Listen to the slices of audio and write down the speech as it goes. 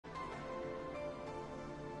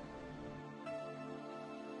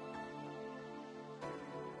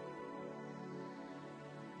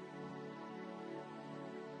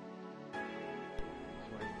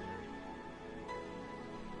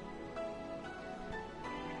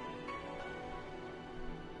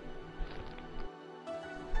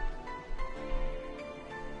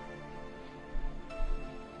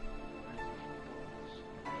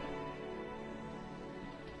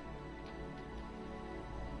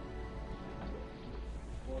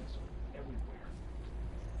bugs are everywhere.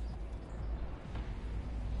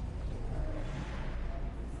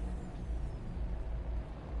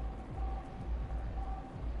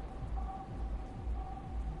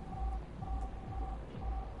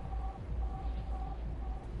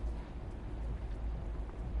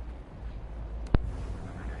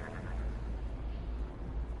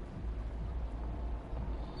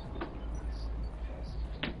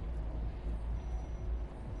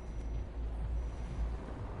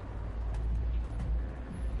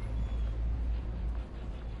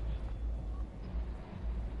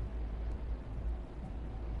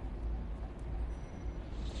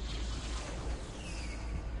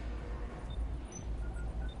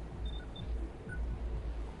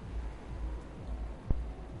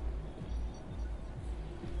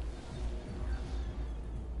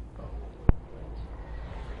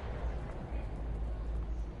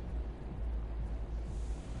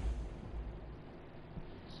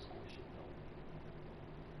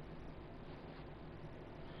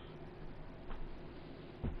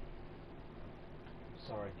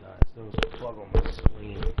 Sorry guys, there was a bug on my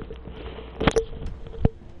screen.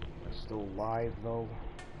 I'm still live though.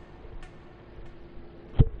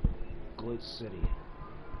 Glitch City.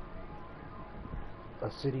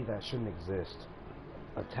 A city that shouldn't exist.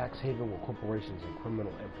 A tax haven where corporations and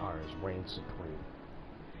criminal empires reign supreme.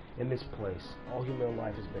 In this place, all human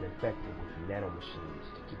life has been infected with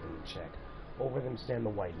nanomachines to keep them in check. Over them stand the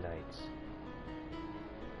White Knights.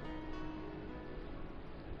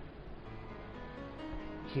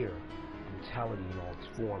 Here, brutality in all its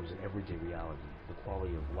forms in everyday reality, the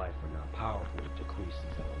quality of life are now powerfully decreases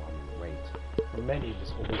at an alarming rate. For many,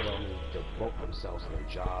 this overwhelmingly devote themselves to their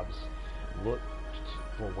jobs, look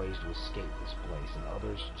for ways to escape this place, and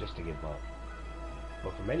others just to give up.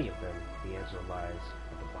 But for many of them, the answer lies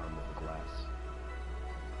at the bottom of the glass.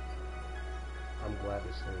 I'm glad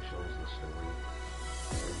this thing shows the story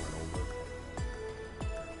over and over.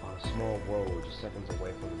 On a small road just seconds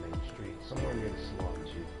away from the main street, somewhere near the slums,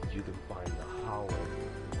 you can find the Holla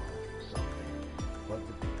something.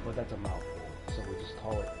 But that's a mouthful, so we just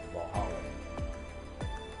call it Valhalla.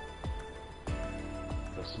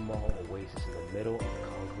 The small oasis in the middle of the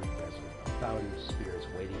concrete desert, a fountain of spirits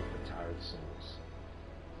waiting for tired souls.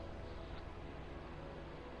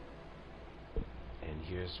 And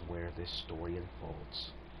here's where this story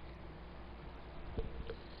unfolds.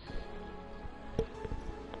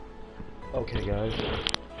 Okay guys.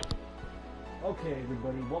 Okay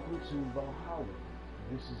everybody, welcome to Valhalla.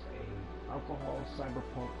 This is a alcohol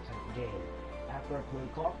cyberpunk type game. After I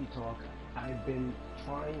played Coffee Talk, I've been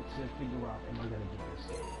trying to figure out, am I gonna get this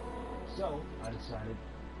game? So I decided,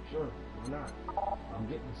 sure, why not? I'm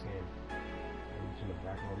getting this game. And turn the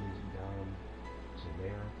background music down to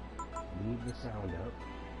there. Leave the sound up.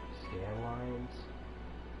 Scan lines.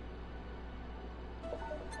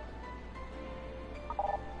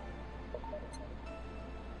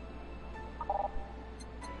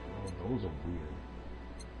 Those are weird.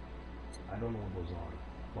 I don't know what those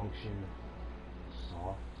are. Function.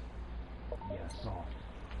 Soft. Yeah, soft.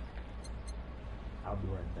 I'll be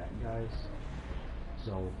right back, guys.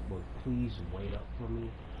 So, but please wait up for me.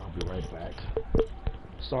 I'll be right back.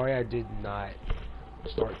 Sorry I did not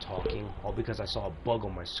start talking, all because I saw a bug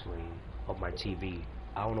on my screen of my TV.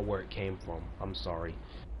 I don't know where it came from. I'm sorry.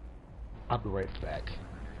 I'll be right back.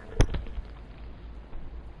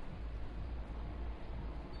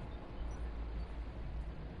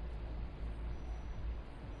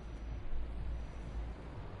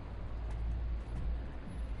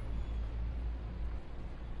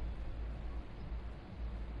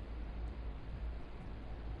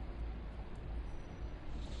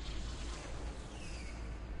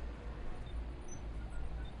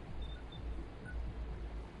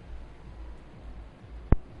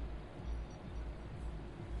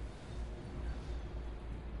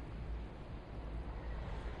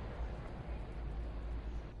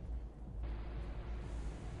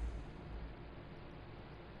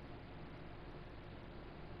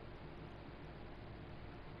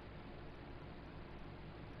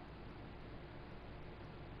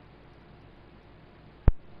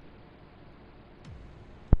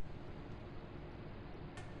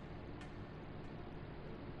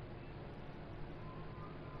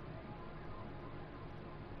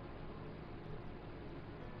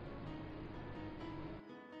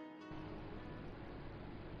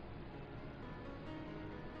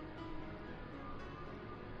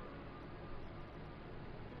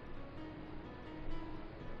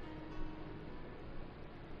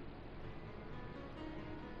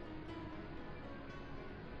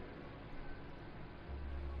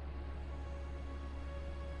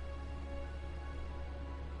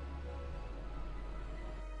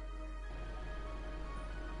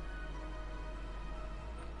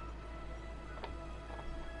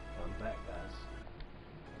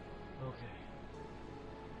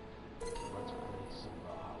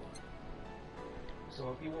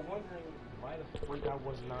 So if you were wondering why the freak I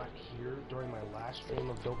was not here during my last stream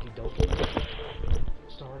of Doki Doki,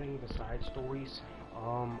 starting the side stories,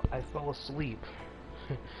 I fell asleep.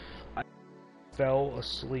 I fell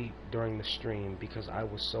asleep during the stream because I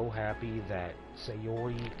was so happy that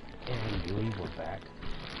Sayori and Yuri were back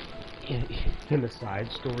in the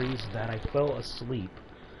side stories that I fell asleep.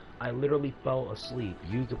 I literally fell asleep.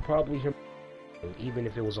 You could probably hear me even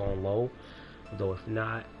if it was on low, though if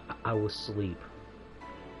not, I was asleep.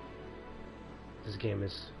 This game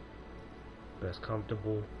is best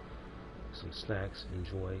comfortable. Some snacks,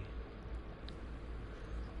 enjoy.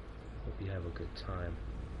 Hope you have a good time.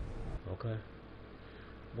 Okay?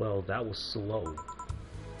 Well, that was slow.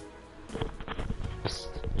 Psst.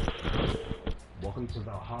 Welcome to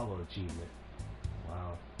VA11HAllA achievement.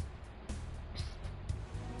 Wow. Psst.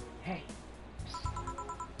 Hey! Psst.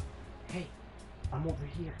 Hey! I'm over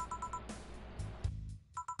here.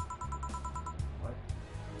 What?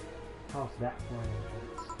 How's that for an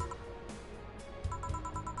entrance?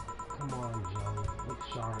 Come on, Joe. Look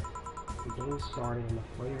sharp. The game's starting and the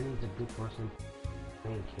player needs a good person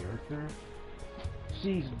main character.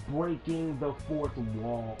 She's breaking the fourth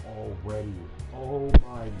wall already. Oh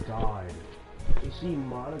my god. Is she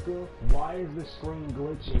Monica? Why is the screen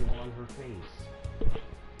glitching on her face?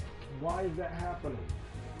 Why is that happening?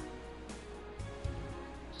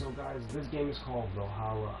 So guys, this game is called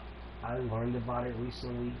VA11HAllA. I learned about it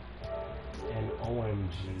recently, and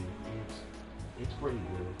OMG, it's pretty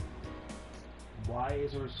good. Why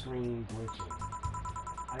is her screen glitching?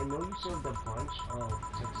 I know you served a bunch of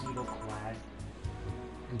tuxedo-clad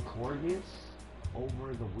Concordians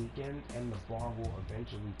over the weekend, and the bar will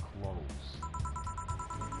eventually close.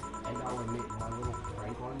 And I'll admit, my little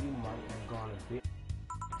prank on you might have gone a bit,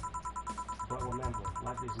 but remember,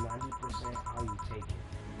 life is 90% how you take it.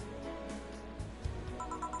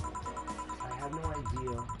 I have no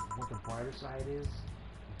idea what the brighter side is,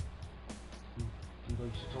 but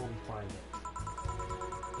you should totally find it.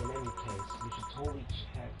 In any case, you should totally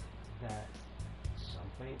check that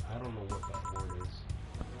something, I don't know what that word is.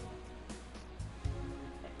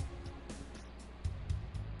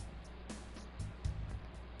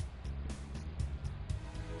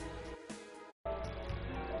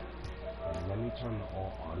 Let me turn the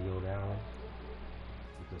all audio down,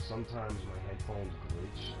 because sometimes my headphones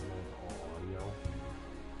glitch and it's all audio.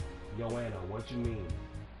 Joanna, what you mean?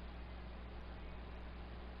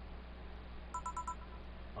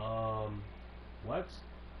 What?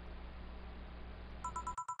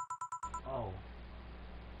 Oh.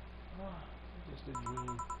 Just a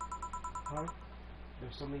dream. Huh?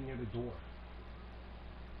 There's something near the door.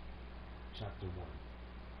 Chapter 1.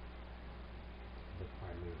 The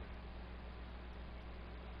Primary.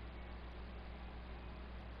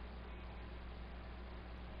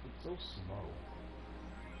 It's so slow.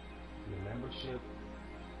 Your membership.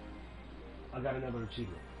 I got another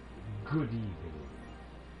achievement. Good evening.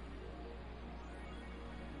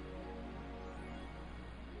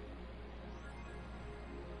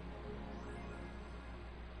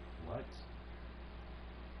 What?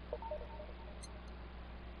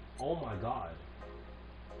 Oh my god.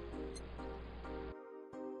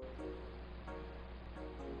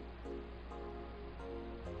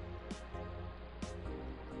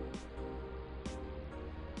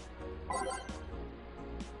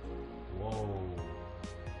 Whoa.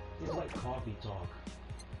 It's like coffee talk.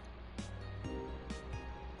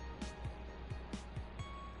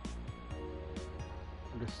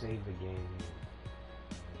 I'm gonna save the game.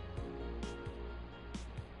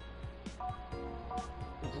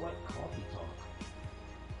 It's like coffee talk.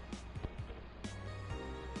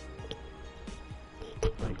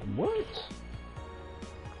 Like what?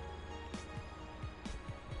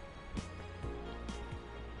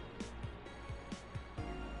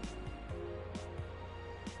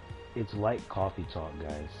 It's like coffee talk,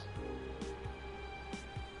 guys.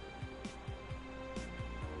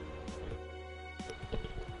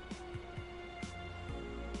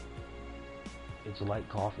 It's like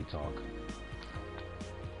coffee talk.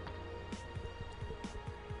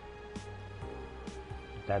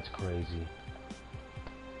 That's crazy.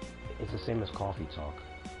 It's the same as coffee talk.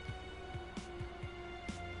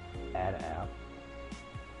 Add app.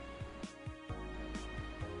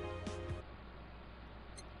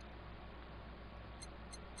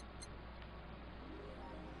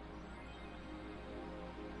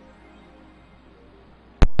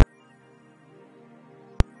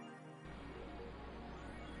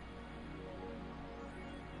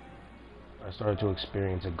 I started to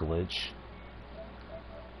experience a glitch.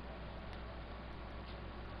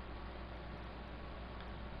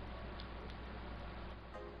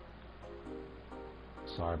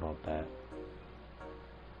 Sorry about that.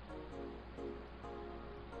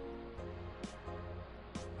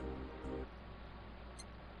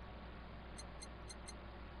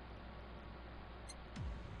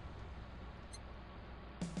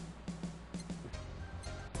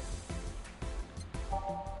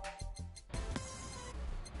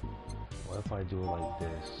 What if I do it like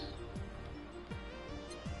this?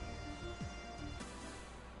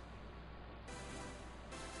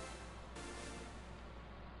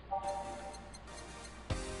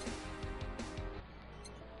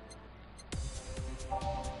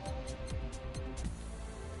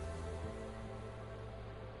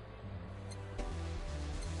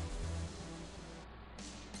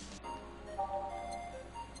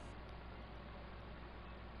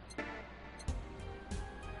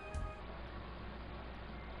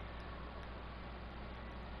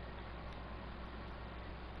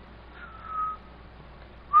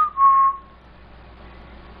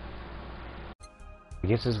 I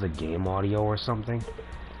guess it's the game audio or something.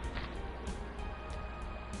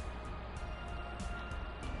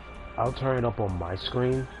 I'll turn it up on my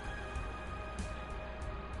screen.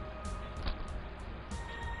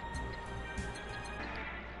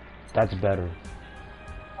 That's better.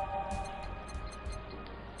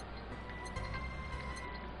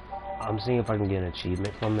 I'm seeing if I can get an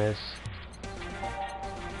achievement from this.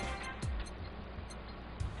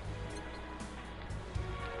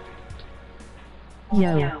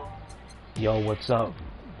 Yo, what's up?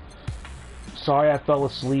 Sorry I fell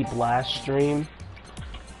asleep last stream.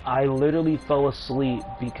 I literally fell asleep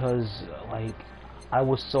because, like, I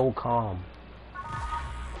was so calm.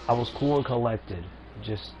 I was cool and collected.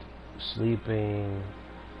 Just sleeping.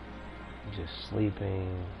 Just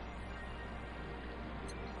sleeping.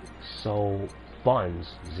 So, buns,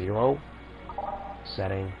 0.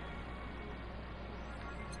 Setting.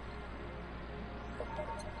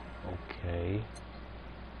 Okay.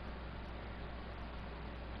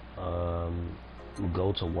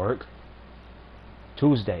 Go to work.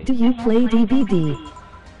 Tuesday. Do you play DVD?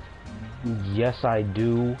 Yes, I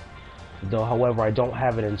do. Though, however, I don't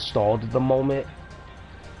have it installed at the moment.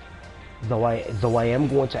 Though I am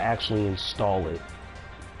going to actually install it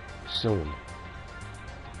soon.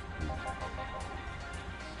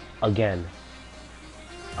 Again.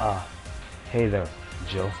 Hey there,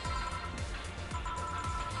 Jill.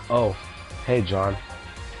 Oh, hey, John.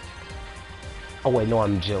 Oh, wait, no,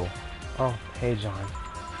 I'm Jill. Oh, hey, John.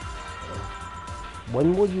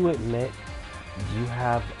 When will you admit you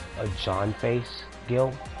have a John face,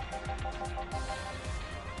 Gil?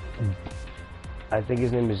 I think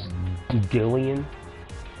his name is Gillian.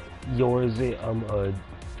 Yours is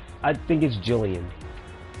I think it's Jillian.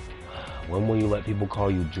 When will you let people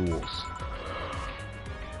call you Jules?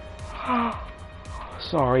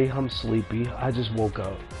 Sorry, I'm sleepy. I just woke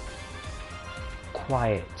up.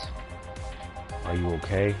 Quiet. Are you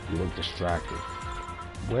okay? You look distracted.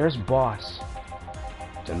 Where's Boss?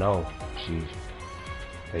 Dunno.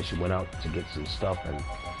 She went out to get some stuff and...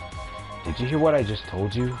 Did you hear what I just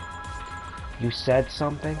told you? You said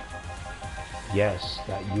something? Yes,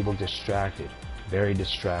 that you look distracted. Very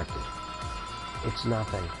distracted. It's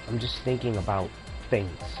nothing. I'm just thinking about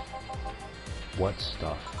things. What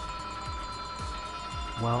stuff?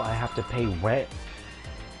 Well, I have to pay rent,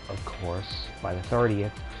 of course, by the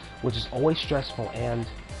 30th, which is always stressful, and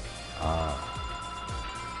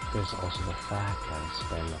there's also the fact that I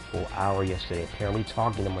spent a full hour yesterday apparently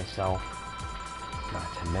talking to myself.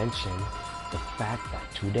 Not to mention the fact that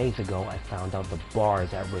 2 days ago I found out the bar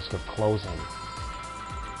is at risk of closing.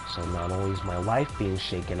 So not only is my life being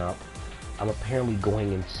shaken up, I'm apparently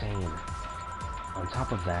going insane. On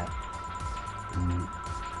top of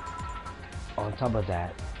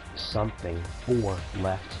that, something 4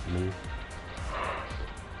 left me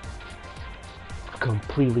a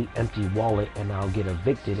completely empty wallet, and I'll get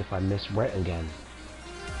evicted if I miss rent again.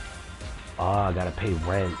 I gotta pay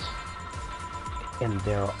rent. And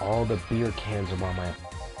there are all the beer cans around my...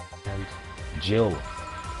 And Jill.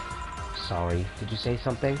 Sorry, did you say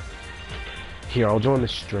something? Here, I'll join the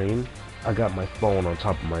stream. I got my phone on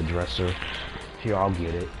top of my dresser. Here, I'll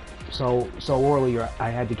get it. So earlier, I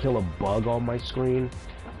had to kill a bug on my screen.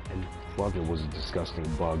 And fuck, it was a disgusting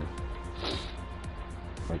bug.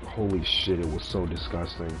 Like, holy shit, it was so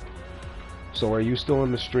disgusting. So are you still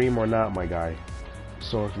in the stream or not, my guy?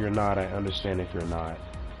 So if you're not, I understand if you're not.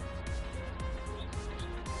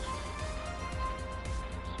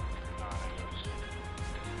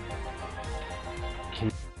 Can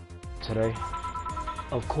you today?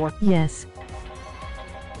 Of course. Yes.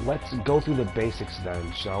 Let's go through the basics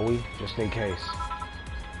then, shall we? Just in case.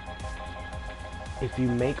 If you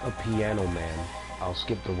make a piano man, I'll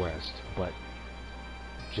skip the rest, but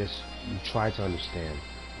just try to understand,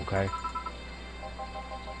 okay?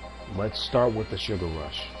 Let's start with the sugar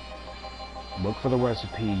rush. Look for the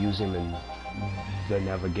recipe using the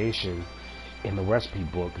navigation in the recipe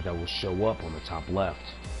book that will show up on the top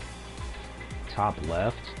left. Top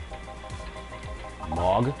left.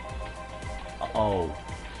 Log. Oh.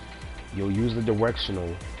 You'll use the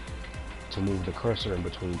directional to move the cursor in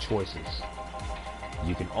between choices.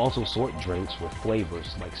 You can also sort drinks with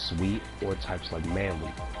flavors like sweet or types like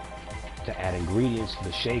manly. To add ingredients to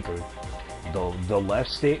the shaker, the left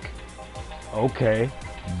stick, okay,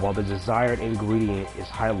 while the desired ingredient is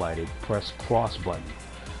highlighted, press cross button.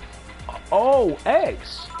 Oh,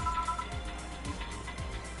 X!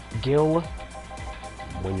 Gill.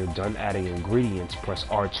 When you're done adding ingredients, press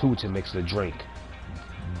R2 to mix the drink.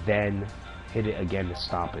 Then hit it again to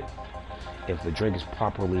stop it. If the drink is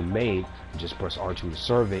properly made, just press R2 to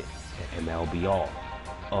serve it, and that'll be all.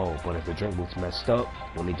 Oh, but if the drink looks messed up,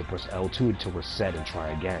 you'll need to press L2 to reset and try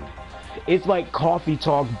again. It's like coffee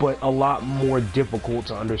talk, but a lot more difficult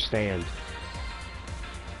to understand.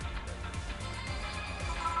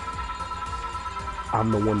 I'm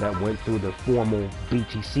the one that went through the formal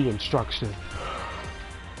BTC instruction.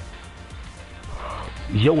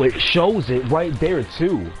 Yo, it shows it right there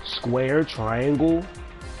too. Square, triangle,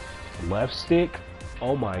 left stick.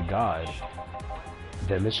 Oh my god.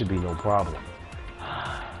 Then this should be no problem.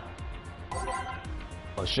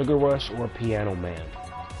 A sugar rush or a piano man?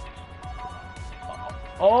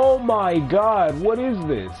 Oh my god, what is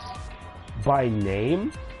this? By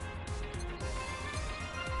name?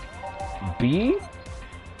 B?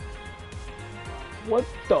 What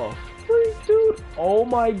the freak, dude? Oh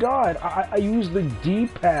my god, I use the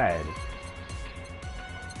D-pad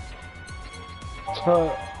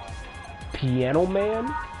to piano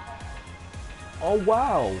man? Oh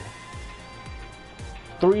wow.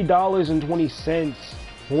 $3.20.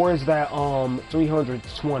 Or is that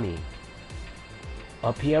 320?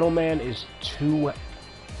 A piano man is 2.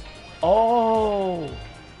 Oh.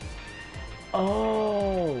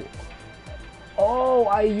 Oh. Oh,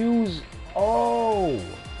 I use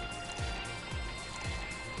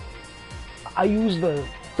the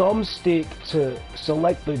thumbstick to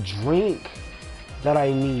select the drink that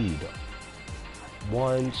I need.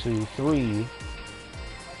 1, 2, 3,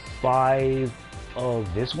 5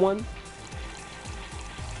 of this one.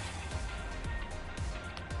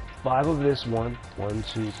 5 of this one. 1,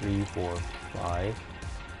 2, 3, 4, 5.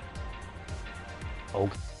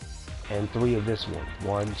 Okay. And 3 of this one.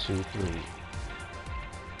 1, 2, 3.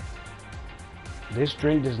 This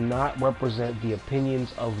drink does not represent the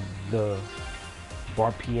opinions of the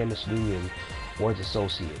Bar Pianist Union or its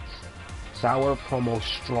associates. Sour promo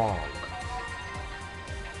strong.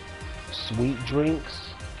 Sweet drinks.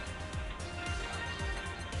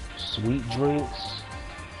 Sweet drinks.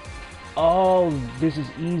 Oh, this is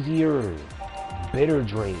easier. Bitter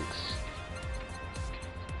drinks.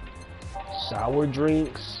 Sour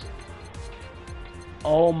drinks.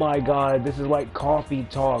 Oh my god, this is like coffee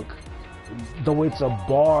talk. Though it's a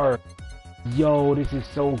bar. Yo, this is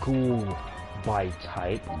so cool. By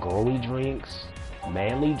type, girly drinks,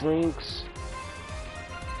 manly drinks,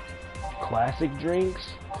 classic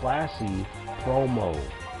drinks, classy, promo.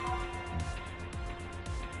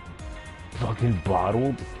 Fucking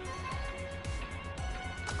bottled.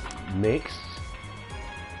 Mixed.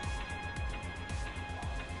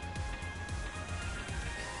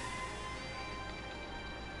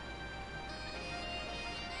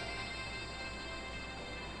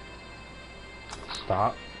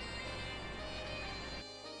 Stop.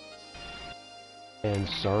 And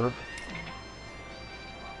serve.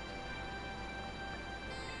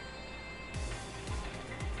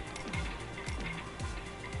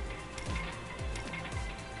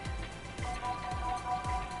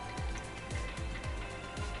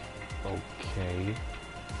 Okay.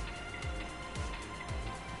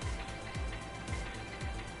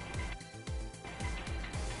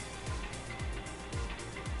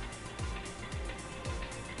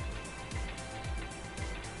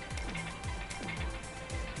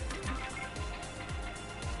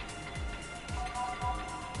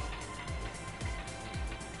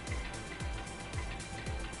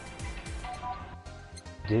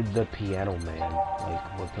 Did the piano man,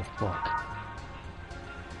 like, what the fuck?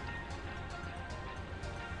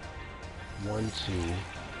 1, 2,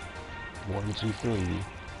 1, 2, 3,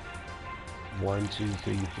 1, 2,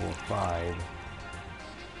 3, 4, 5,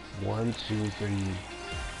 1, 2, 3,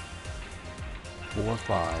 4,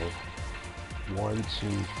 5, 1, 2,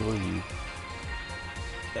 3.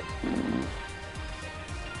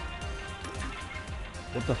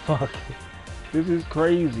 What the fuck? This is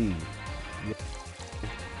crazy.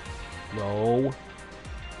 No.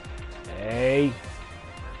 Hey.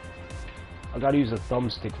 I gotta use a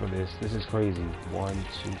thumbstick for this. This is crazy. 1,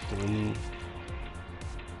 2, 3.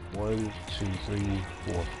 1, 2, 3,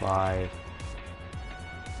 4, 5.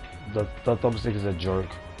 The thumbstick is a jerk.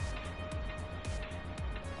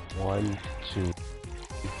 1, 2, 3,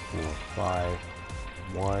 4, 5.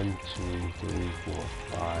 1, 2, 3, 4,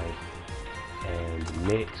 5. And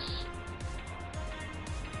mix.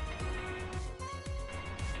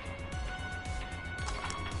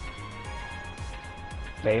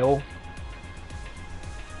 Fail.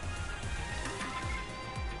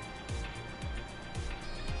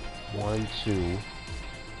 One, two.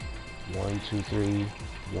 1, 2, 3.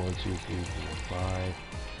 1, 2, 3, 4, 5.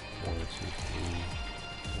 1, 2, 3,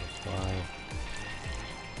 4, 5.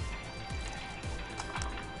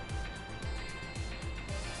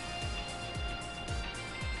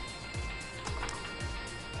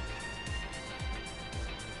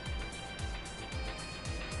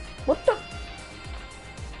 What the?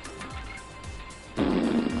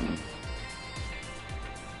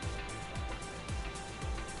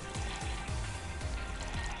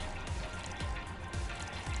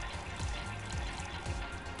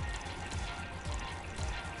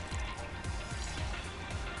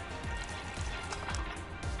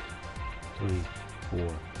 Three, 4,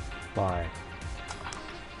 5.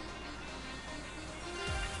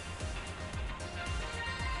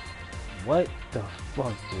 What the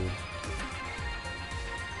fuck, dude?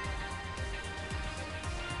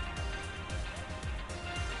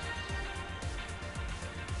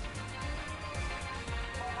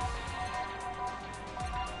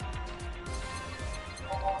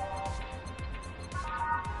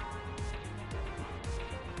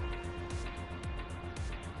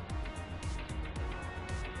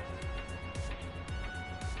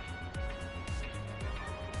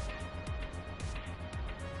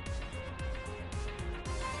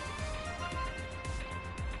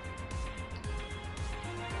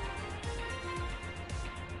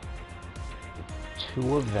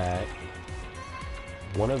 Two of that,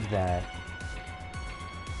 one of that,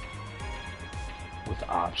 with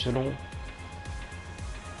optional.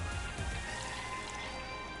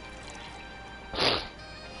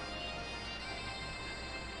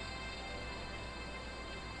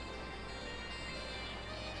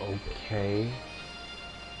 Okay.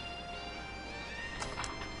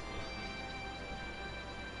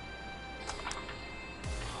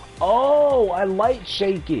 Oh, I light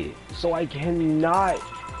shake it, so I cannot.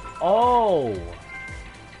 Oh.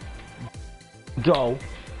 Go.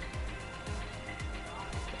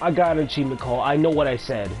 I got an achievement call. I know what I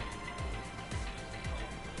said.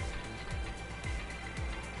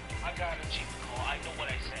 I got an achievement call. I know what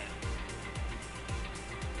I said.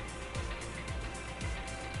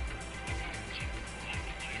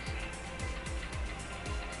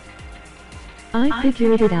 I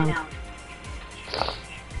figured it out.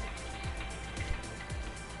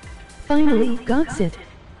 Finally, got it.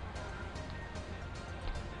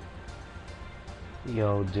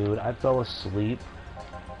 Yo, dude, I fell asleep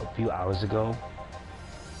a few hours ago.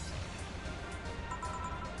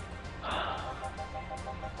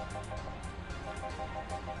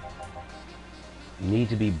 Need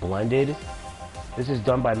to be blended. This is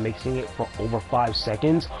done by mixing it for over 5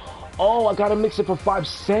 seconds. Oh, I gotta mix it for 5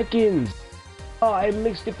 seconds. Oh, I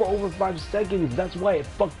mixed it for over 5 seconds. That's why it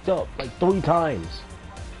fucked up like 3 times.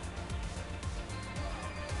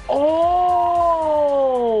 Oh!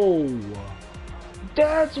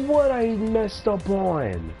 That's what I messed up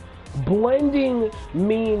on. Blending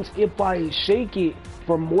means if I shake it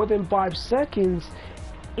for more than 5 seconds,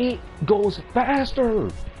 it goes faster.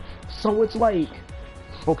 So it's like,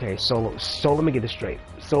 okay, so let me get this straight.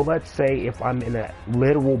 So let's say if I'm in a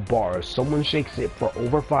literal bar, someone shakes it for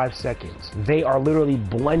over 5 seconds. They are literally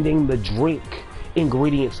blending the drink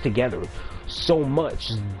ingredients together so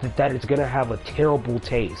much that it's gonna have a terrible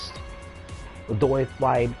taste. Though if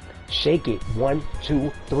I shake it 1,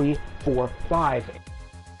 2, 3, 4, 5,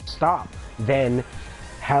 stop, then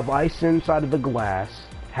have ice inside of the glass,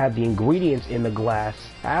 have the ingredients in the glass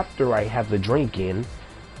after I have the drink in,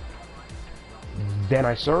 then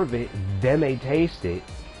I serve it, then they taste it.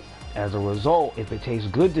 As a result, if it tastes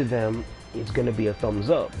good to them, it's gonna be a thumbs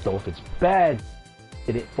up. Though if it's bad,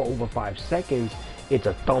 did it for over 5 seconds, it's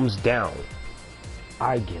a thumbs down.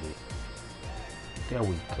 I get it. There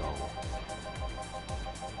we go.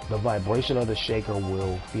 The vibration of the shaker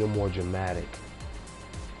will feel more dramatic.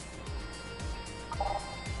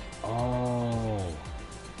 Oh.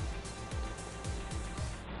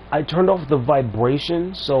 I turned off the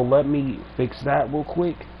vibration, so let me fix that real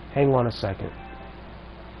quick. Hang on a second.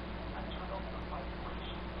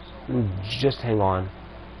 Just hang on.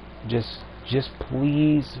 Just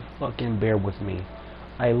please fucking bear with me.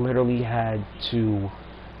 I literally had to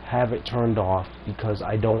have it turned off because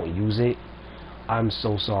I don't use it. I'm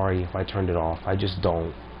so sorry if I turned it off. I just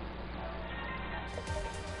don't.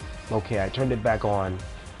 Okay, I turned it back on.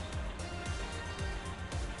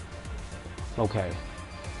 Okay.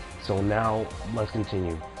 So now let's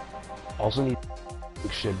continue. Also need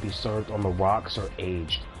should be served on the rocks or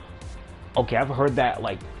aged. Okay, I've heard that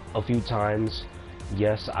like a few times.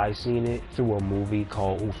 Yes, I seen it through a movie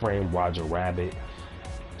called Who Framed Roger Rabbit.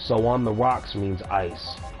 So on the rocks means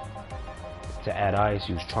ice. To add ice,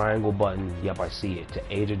 use triangle button. Yep, I see it. To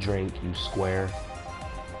age a drink, use square.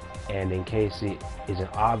 And in case it isn't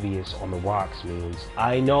obvious, on the rocks means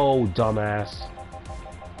I know, dumbass.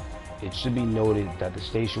 It should be noted that the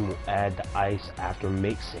station will add the ice after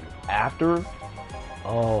mixing. After?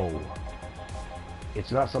 Oh.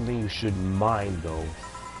 It's not something you should mind though.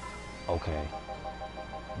 Okay.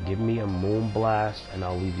 Give me a moon blast and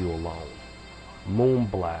I'll leave you alone. Moon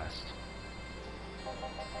blast.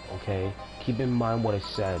 Okay. Keep in mind what I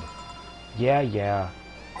said. Yeah.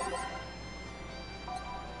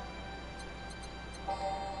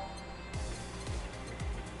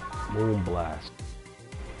 Moon blast.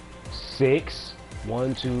 6.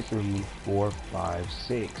 1, 2, 3, 4, 5,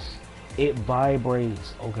 6. It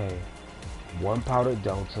vibrates. Okay. 1 powdered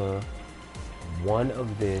delta, 1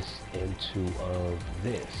 of this, and 2 of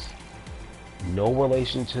this. No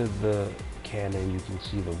relation to the cannon. You can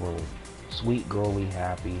see the room. Sweet, girly,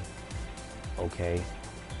 happy. Okay.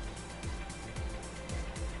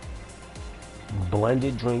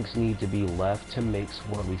 Blended drinks need to be left to mix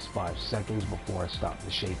for at least 5 seconds before I stop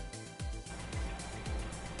the shape.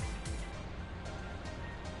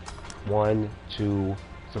 1, 2,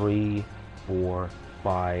 3, 4,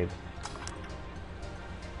 5.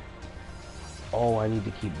 Oh, I need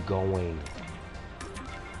to keep going.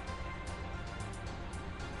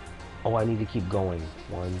 Oh, I need to keep going.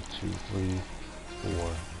 1, 2, 3,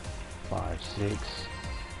 4, 5, 6.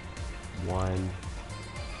 1,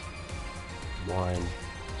 1,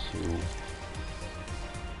 2.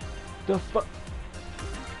 The fuck?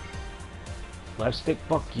 Left stick,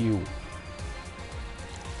 fuck you.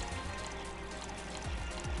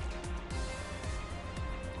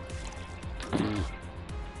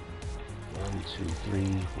 Two, 3,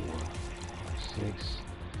 4, 5, 6.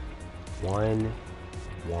 1,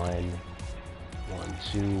 1, 1,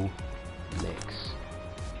 2. Mix.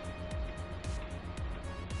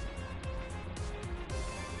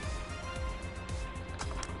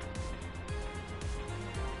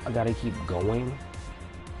 I gotta keep going.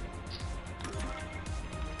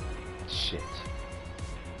 Shit.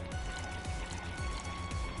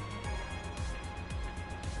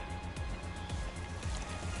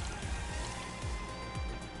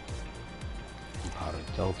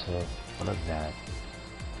 Delta, 1 of that,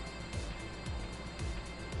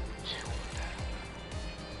 2 of that.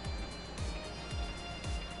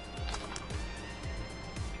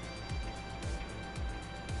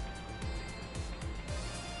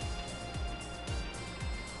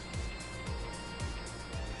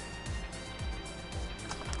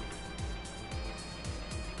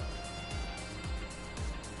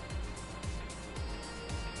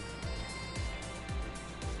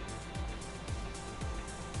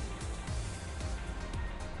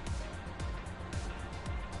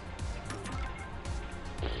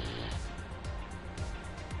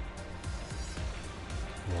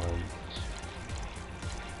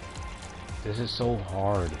 This is so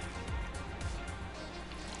hard.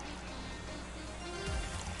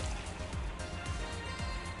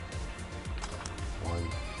 One, 2,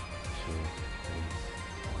 3,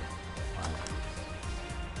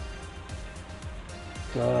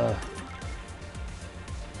 4, 5.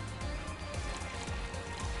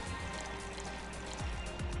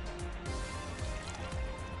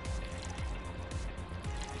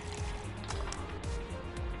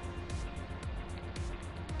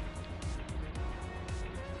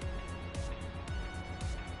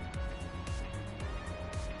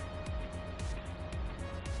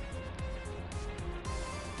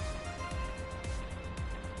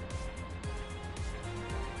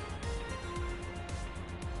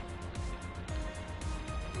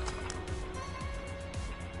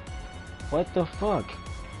 What the fuck?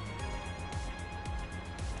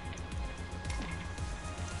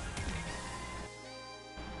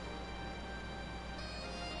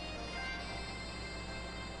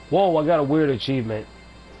 Whoa, I got a weird achievement.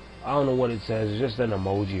 I don't know what it says. It's just an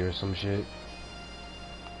emoji or some shit.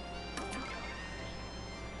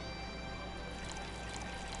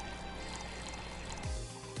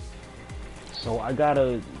 So I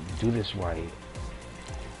gotta do this right.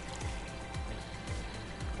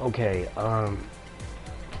 Okay,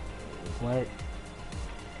 what?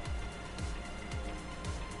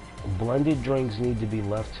 Blended drinks need to be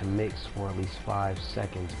left to mix for at least 5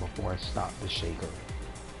 seconds before I stop the shaker.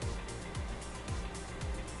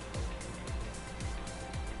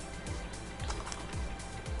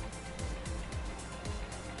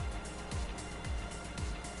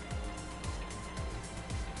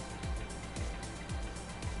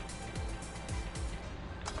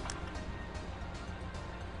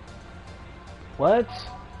 What?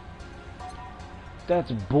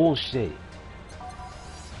 That's bullshit.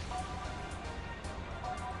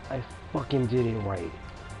 I fucking did it right.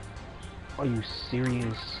 Are you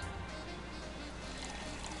serious?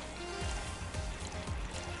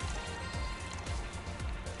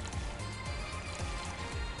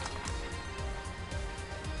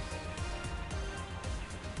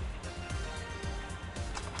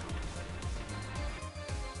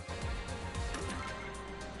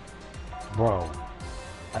 Bro,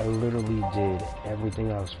 I literally did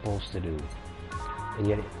everything I was supposed to do, and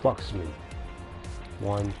yet it fucks me.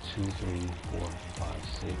 1, 2, 3, 4, 5,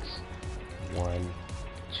 6. 1,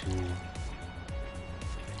 2.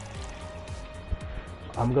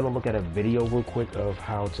 I'm gonna look at a video real quick of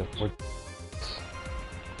how to fix.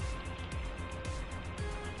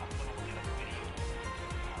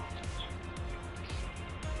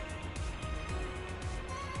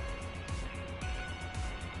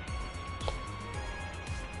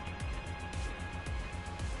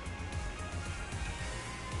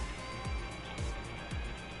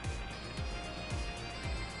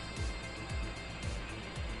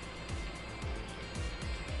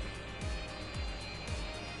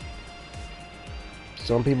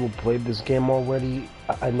 Some people played this game already.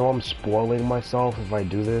 I know I'm spoiling myself if I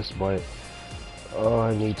do this, but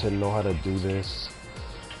I need to know how to do this.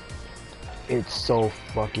 It's so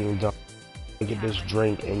fucking dumb. I get this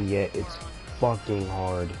drink and yet it's fucking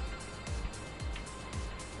hard.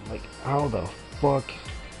 Like, how the fuck?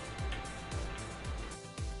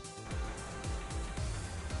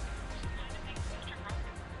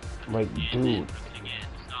 Like, dude.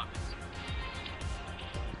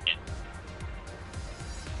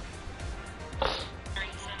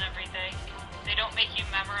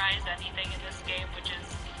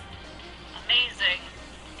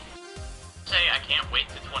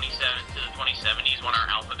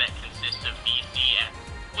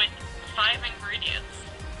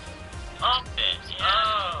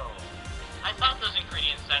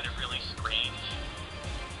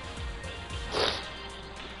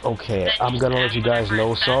 Okay, I'm gonna let you guys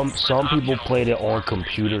know, some people played it on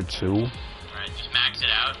computer too. Alright, just max it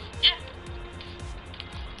out. Yeah.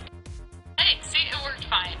 Hey, see, it worked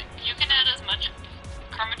fine. You can add as much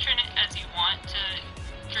Karmatrin as you want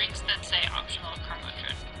to drinks that say optional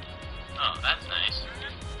Karmatrin. Oh, that's nice.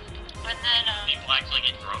 And then, people actually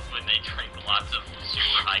get drunk when they drink lots of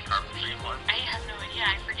super high Karmatrin ones. I have no idea,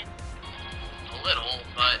 I forget. A little,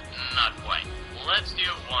 but not quite. Let's do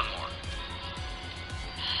one more.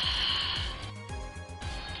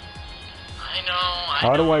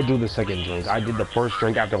 How do I do the second drink? I did the first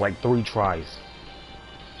drink after like 3 tries.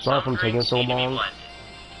 Sorry if I'm taking so long.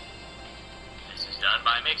 This is done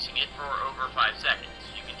by mixing it for over 5 seconds.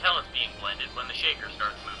 You can tell it's being blended when the shaker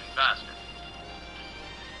starts moving faster.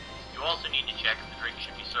 You also need to check if the drink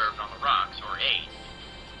should be served on the rocks or aged.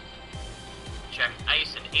 Check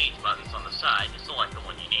ice and age buttons on the side to select the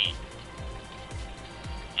one you need.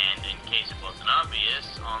 And in case it wasn't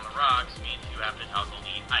obvious, on the rocks means you have to toggle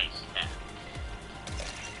the ice tab.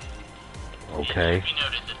 Okay. It should be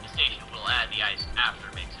noted that the station will add the ice after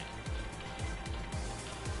mixing.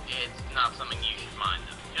 It's not something you should mind,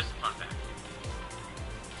 though. Just a fun fact.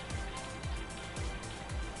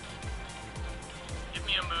 Give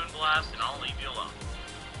me a moon blast and I'll leave you alone.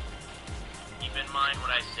 Keep in mind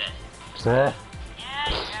what I said. Set.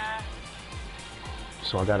 Yeah.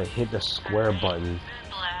 So I gotta hit the square button.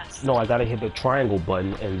 No, I gotta hit the triangle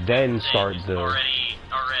button and then start the... Already,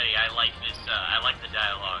 I like this, I like the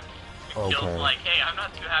dialogue. It feels like, hey, I'm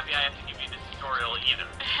not too happy I have to give you this tutorial either.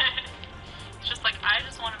 It's just like, I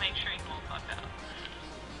just want to make sure you won't fuck up.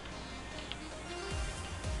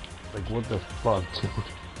 Like, what the fuck, dude?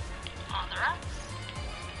 On the rocks.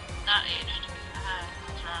 Not aged.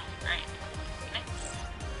 That's wrong. Right. Mix.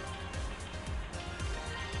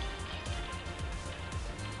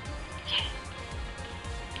 Okay.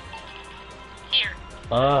 Here.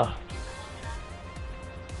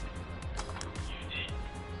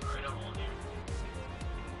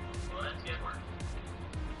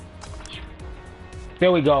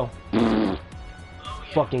 There we go.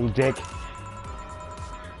 Fucking dick.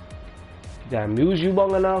 Did I amuse you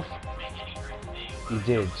long enough? You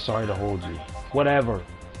did. Sorry to hold you. Whatever.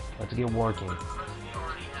 Let's get working.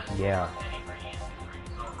 Yeah.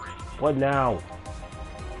 What now?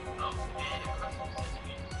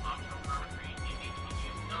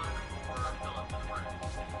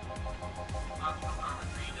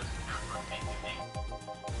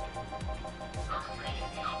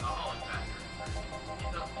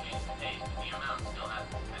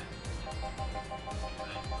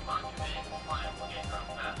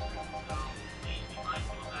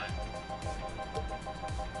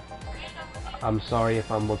 I'm sorry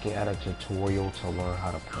if I'm looking at a tutorial to learn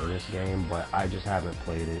how to play this game, but I just haven't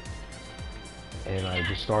played it. And I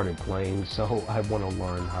just started playing, so I want to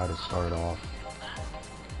learn how to start off.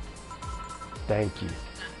 Thank you.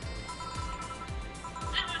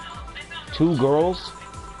 2 girls?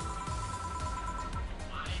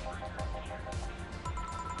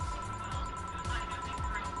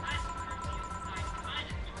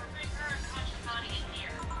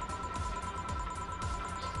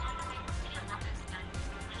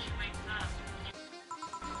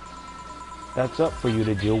 That's up for you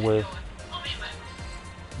to deal with.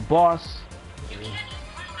 Boss.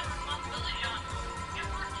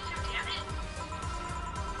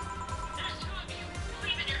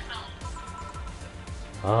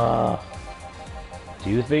 Do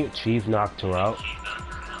you think Chief knocked her out?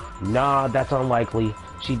 Nah, that's unlikely.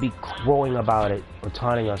 She'd be crowing about it, or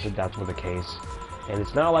taunting us if that were the case. And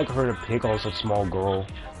it's not like her to pick on such a small girl.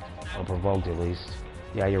 Unprovoked, at least.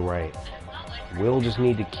 Yeah, you're right. We'll just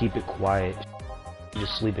need to keep it quiet.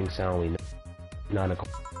 Just sleeping soundly. Not a...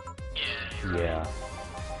 Yeah.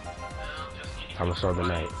 Time to start the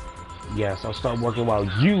night. Yes, I'll start working while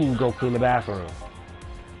you go clean the bathroom.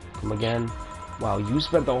 Come again? Wow, you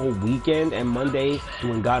spent the whole weekend and Monday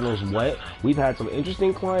doing God knows what? We've had some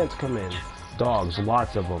interesting clients come in. Dogs,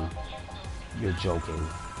 lots of them. You're joking.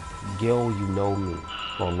 Gil, you know me.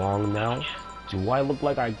 For long now? Do I look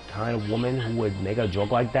like a kind of woman who would make a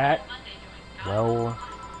joke like that? Well,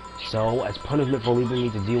 so as punishment for leaving me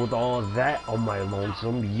to deal with all of that on my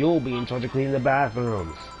lonesome, you'll be in charge of cleaning the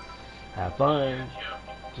bathrooms. Have fun.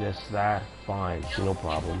 Just that. Fine. No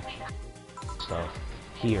problem. Stuff.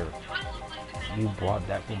 Here. You brought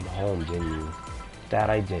that from home, didn't you?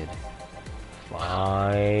 That I did.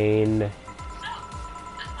 Fine.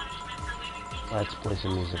 Let's play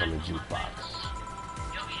some music on the jukebox.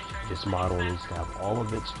 This model needs to have all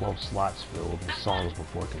of its 12 slots filled with songs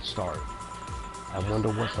before it can start. I wonder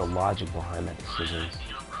what's the logic behind that decision.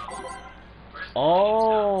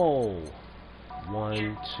 Oh!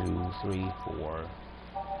 1, 2, 3, 4,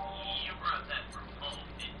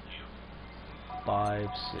 5,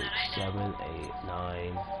 6, 7, 8,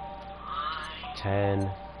 9,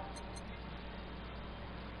 10,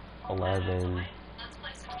 11,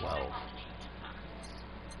 12.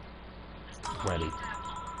 Ready.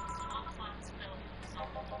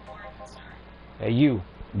 Hey, you.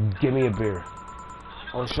 Give me a beer.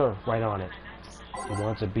 Oh, sure. Right on it. He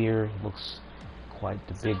wants a beer. He looks quite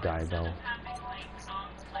the big guy, though.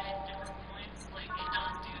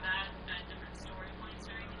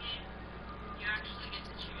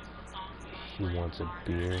 He wants a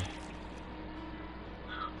beer.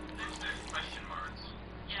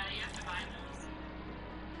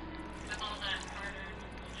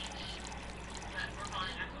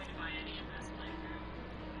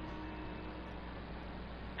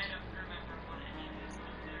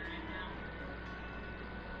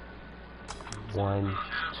 One,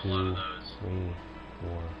 2, 3,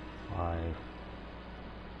 4, 5.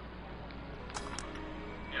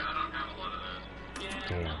 Yeah, I don't have a lot of those.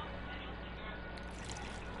 Damn.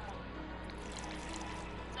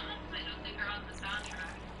 Sometimes I don't think are on the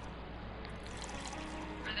soundtrack.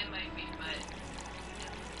 Or they might be, but...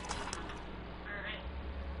 Alright.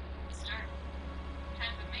 Start.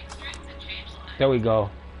 Time to make strings and change lives. There we go.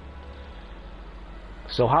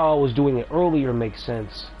 So how I was doing it earlier makes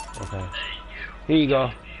sense. Okay. Here you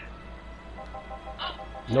go.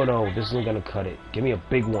 No, this isn't gonna cut it. Give me a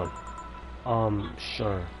big one.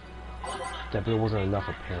 Sure. That beer wasn't enough,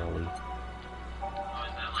 apparently.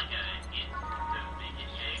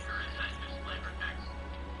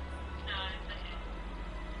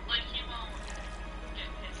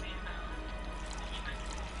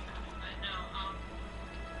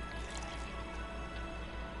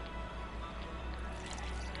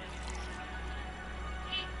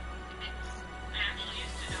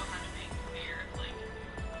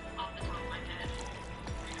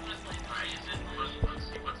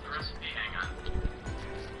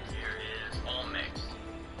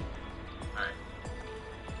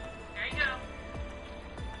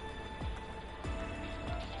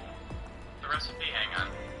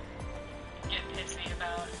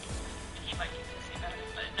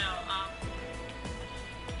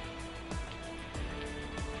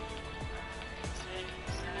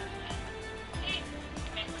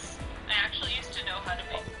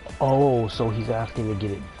 Oh, so he's asking to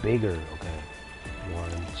get it bigger. Okay.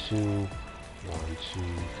 1, 2, 1, 2,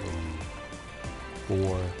 3,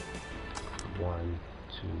 4. 1,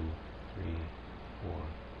 2, 3, 4,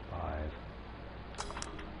 5.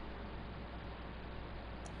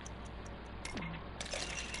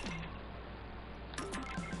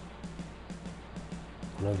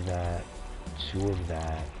 One of that, 2 of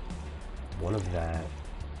that, 1 of that,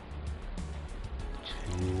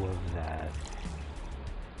 2 of that,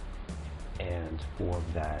 and 4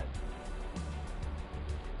 of that.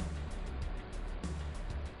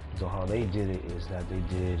 So how they did it is that they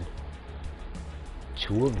did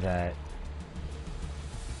 2 of that,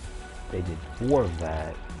 they did 4 of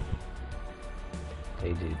that,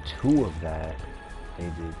 they did 2 of that, they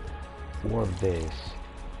did 4 of this,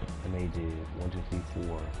 and they did 1, 2, 3,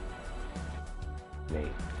 4, 8.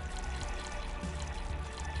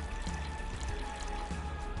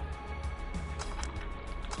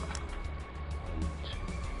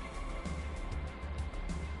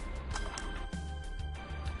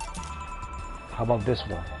 How about this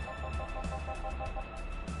one?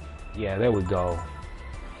 Yeah, there we go.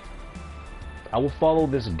 I will follow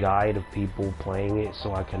this guide of people playing it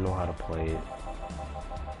so I can know how to play it.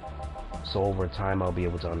 So over time I'll be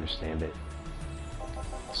able to understand it.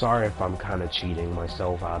 Sorry if I'm kind of cheating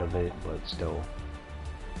myself out of it, but still.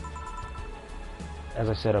 As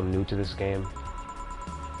I said, I'm new to this game.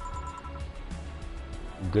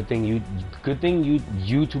 Good thing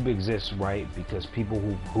YouTube exists, right? Because people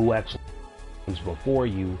who actually before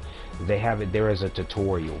you, they have it there as a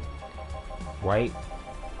tutorial, right?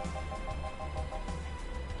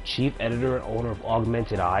 Chief editor and owner of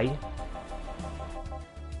Augmented Eye.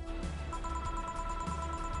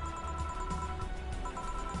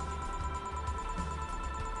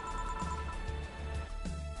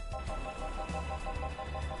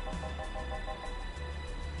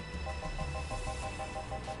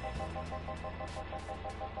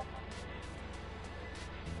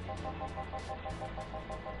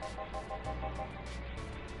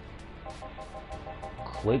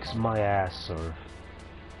 Clicks my ass, sir.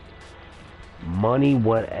 Money,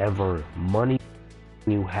 whatever. Money,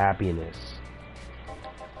 new happiness.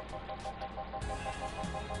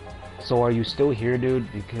 So are you still here, dude?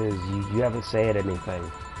 Because you haven't said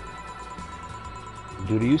anything.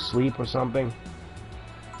 Dude, do you sleep or something?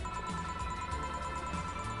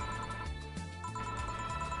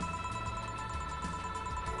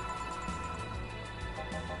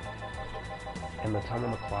 And the time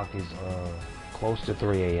on the clock is close to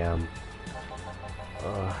 3 a.m.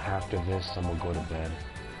 After this, I'm gonna go to bed.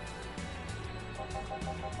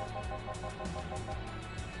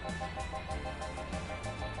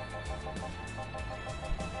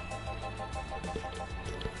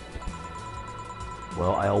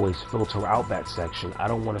 Well, I always filter out that section. I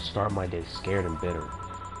don't want to start my day scared and bitter.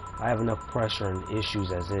 I have enough pressure and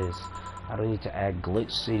issues as is. I don't need to add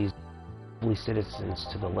glitch cities, citizens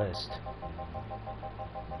to the list.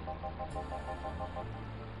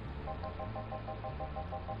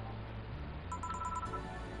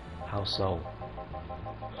 How so?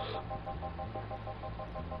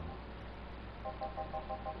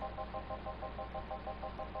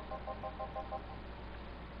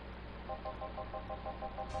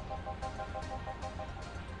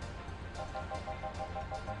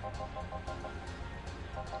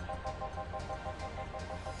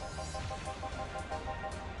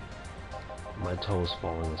 My toes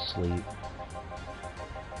falling asleep.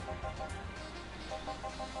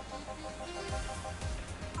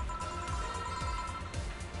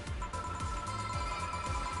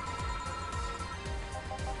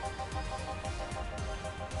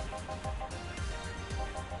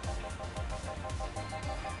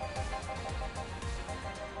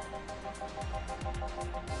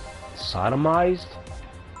 Sodomized?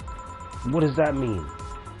 What does that mean?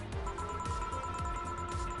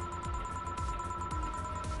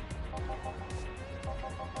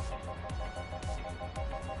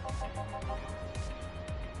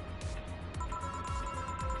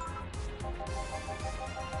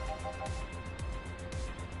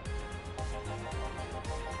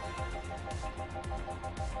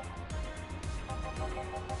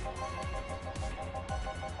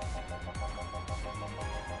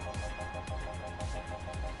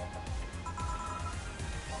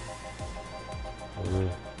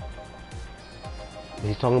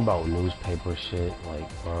 He's talking about newspaper shit,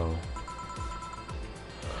 like, bro.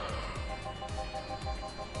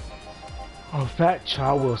 A fat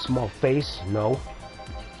child with a small face? No.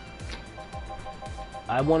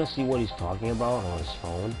 I want to see what he's talking about on his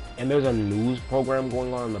phone. And there's a news program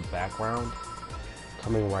going on in the background.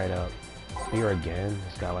 Coming right up. beer again.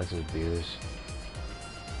 This guy likes his beers.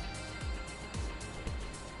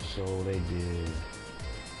 So they did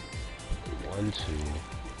 1, 2.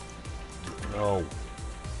 No,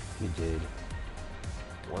 he did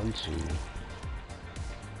 1, 2, 1,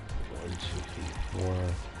 2, 3, 4.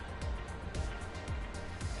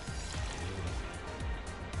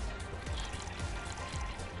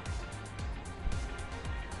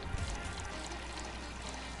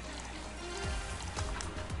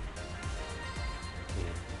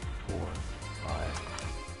 4, 5.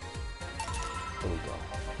 There we go.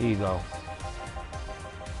 Here you go.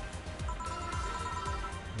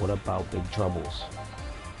 What about Big Troubles?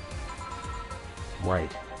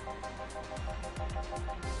 Right.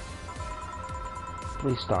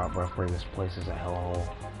 Please stop referring this place as a hellhole.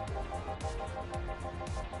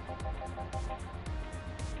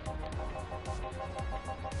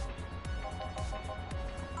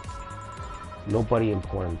 Nobody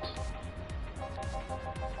important.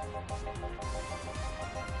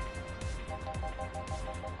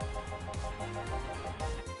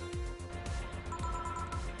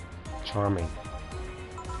 Charming.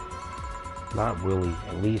 Not really,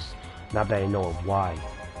 at least not that I know of why.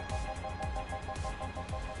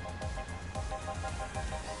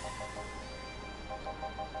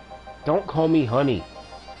 Don't call me honey.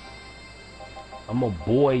 I'm a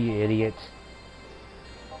boy, you idiot.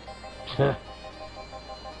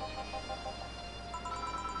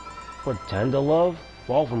 Pretend to love?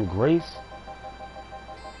 Fall from grace?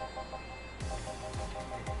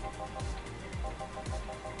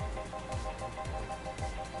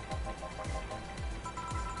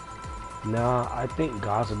 Nah, I think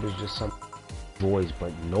gossip is just some joys,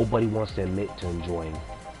 but nobody wants to admit to enjoying.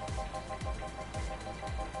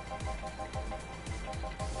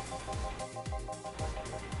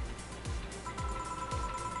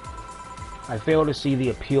 I fail to see the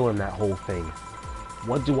appeal in that whole thing.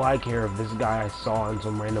 What do I care if this guy I saw in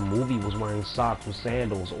some random movie was wearing socks with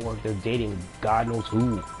sandals, or if they're dating God knows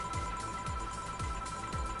who?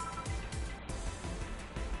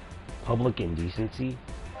 Public indecency?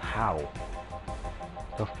 How?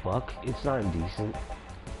 The fuck? It's not indecent.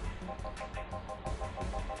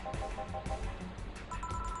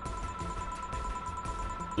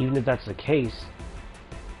 Even if that's the case,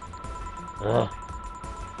 ugh.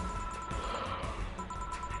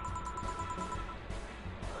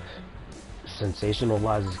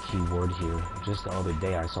 Sensationalize is key word here. Just the other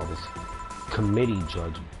day I saw this committee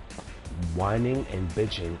judge whining and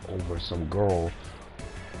bitching over some girl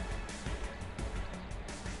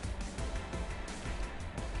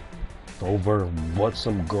over what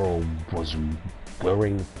some girl was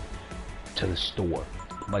wearing to the store.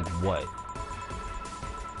 Like what?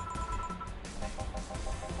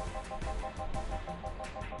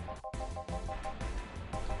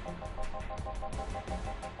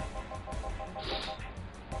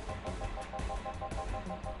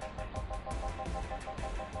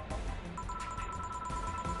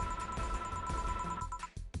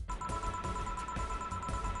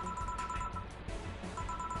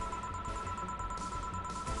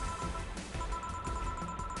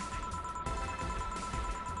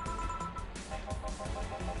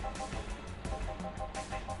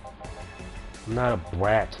 I'm not a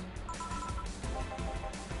brat.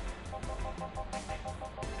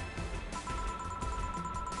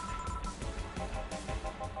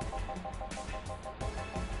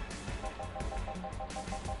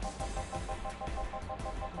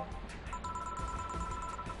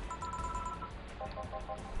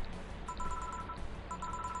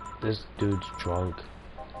 This dude's drunk.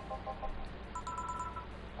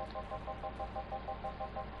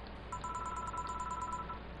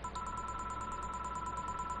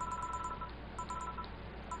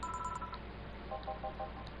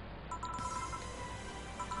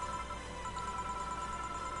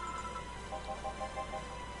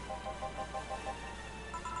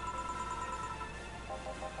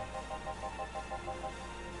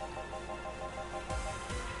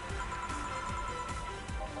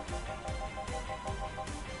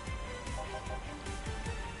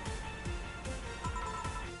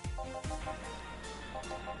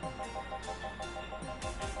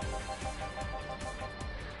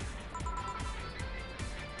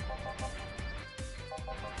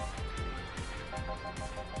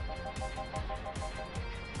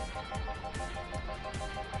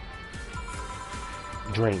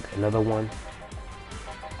 Drink, another one.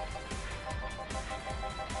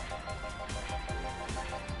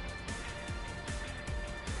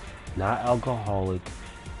 Not alcoholic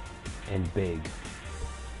and big.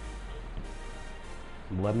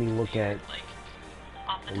 Let me look at. Like,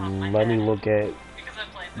 off the top of my Let me head, look at because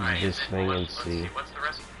I've played Alright, this thing and let's see. What's the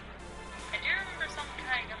rest? I do remember some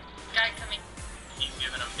kind of guy coming. He's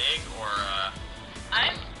giving him big, or,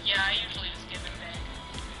 Yeah, I usually just give him big.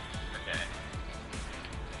 okay.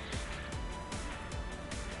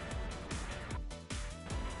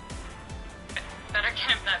 Better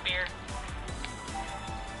get him that beer.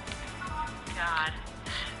 God.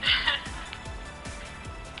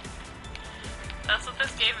 That's what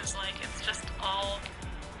this game is like. It's just all...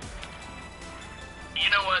 You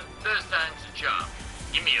know what? Third time's a charm.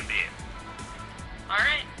 Give me a beer.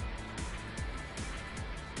 Alright.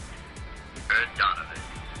 Donovan.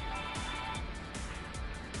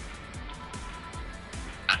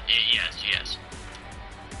 Yes.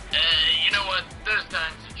 You know what? Third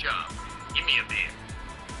time's a charm. Give me a beer.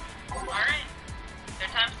 Alright. Third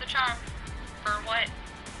time's the charm. For what?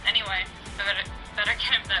 Anyway, better get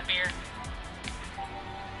him that beer.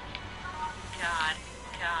 God.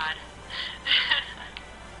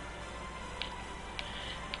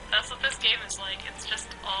 That's what this game is like. It's just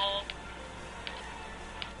all...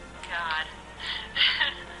 God.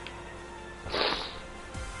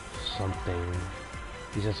 Something.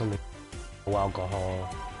 He said something. No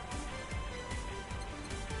alcohol.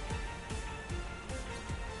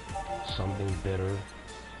 Something bitter.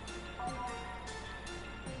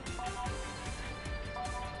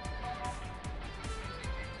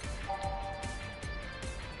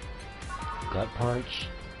 Gut punch.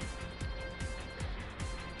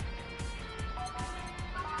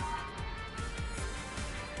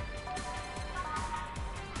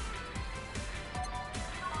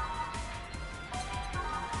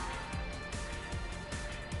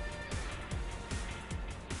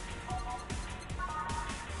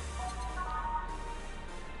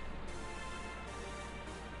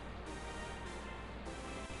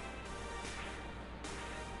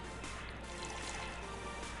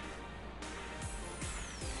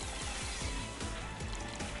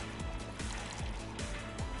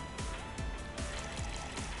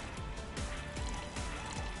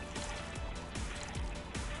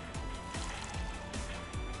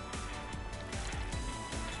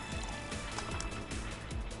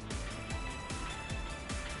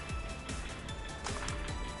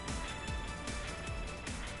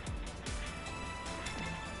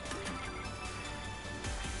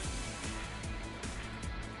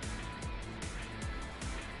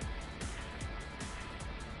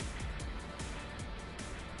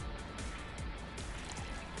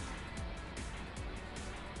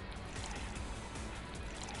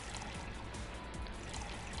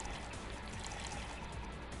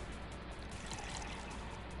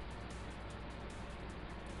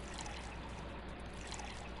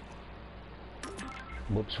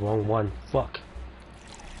 Whoops, wrong one. Fuck.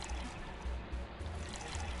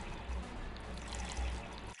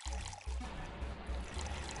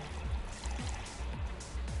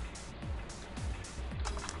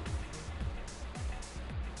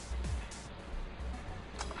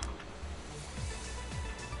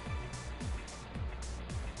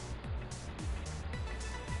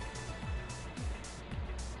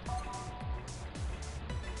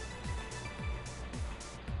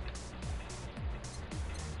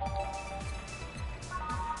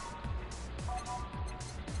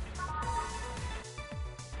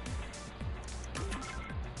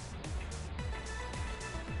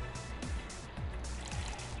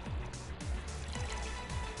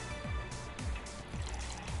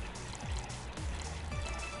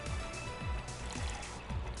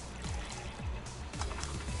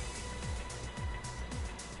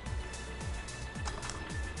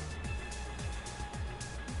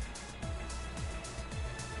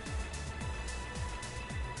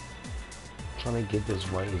 Trying to get this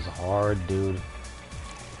right is hard, dude.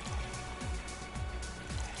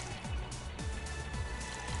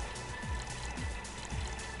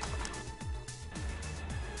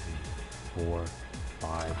 Four,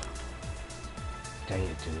 five. Dang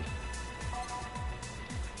it, dude.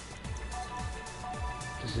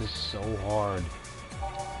 This is so hard.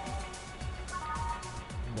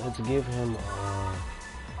 Let's give him,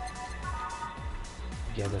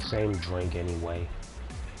 yeah, the same drink anyway.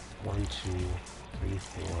 1, 2, 3,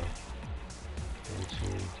 4. 1, 2,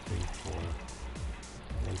 3, 4.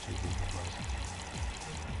 1, 2, 3,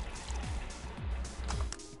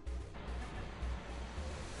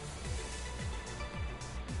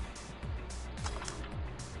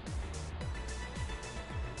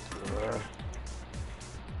 4.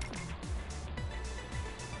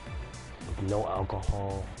 No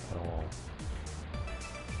alcohol at all.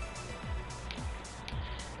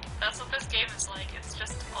 That's what this game is like. It's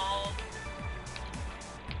just all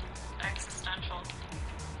existential.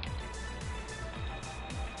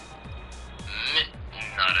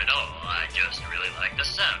 like the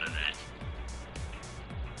sound of that.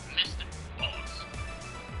 Mr. Boss.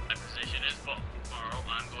 My position is tomorrow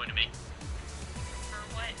I'm going to make... For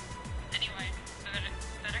what? Anyway,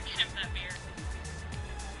 better get him that beer.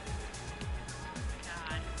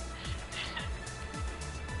 God.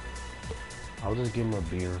 I'll just give him a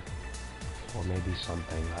beer. Or maybe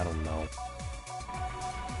something, I don't know.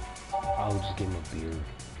 I'll just give him a beer.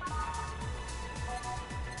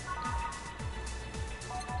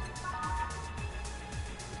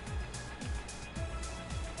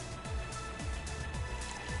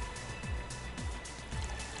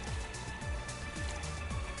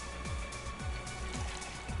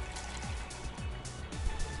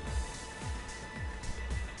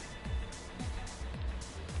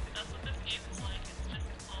 That's what this game is like. It's just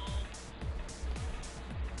all...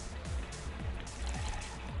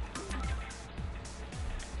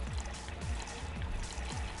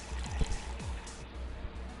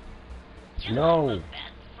 No!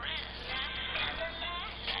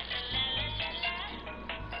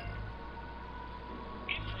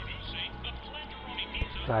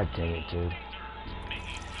 God dang it, dude.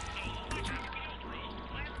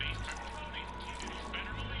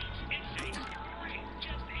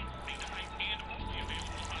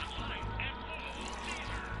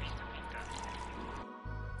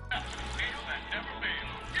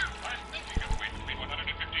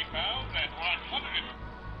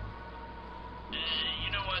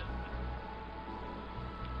 You know what?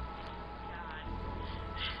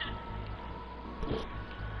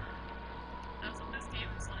 That's what this game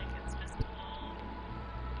is like. It's just all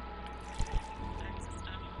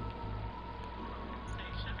existential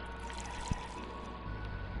conversation.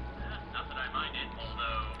 Not that I mind it,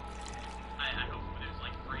 although I hope there's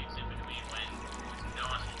like breaks in between when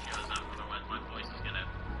Dawson shows up, otherwise my voice is gonna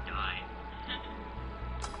die.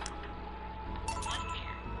 One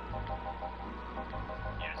beer.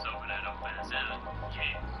 Here's hoping I don't pass out.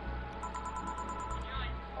 Cheers. Enjoy.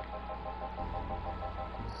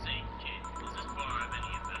 Say, kid, does this bar have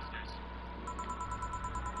any investors?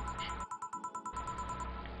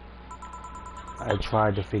 I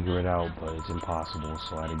tried to figure it out, but it's impossible,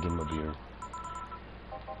 so I had to give him a beer.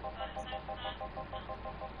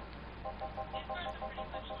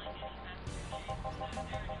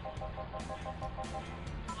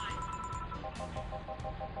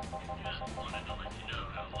 Just wanted to let you know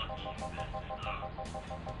how lucky you bastards are.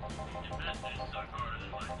 Investors are harder than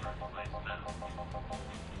my birthplace now.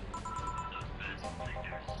 Those best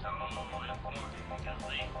breeders are so important because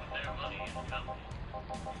they put their money in the company.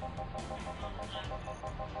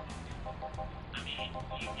 I mean,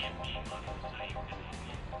 you give me money so you can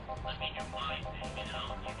let me do my thing and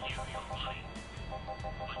I'll give you your money. But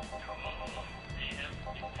no, they have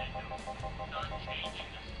to depend on changing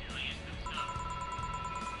the silliest of stuff.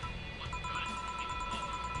 What's good is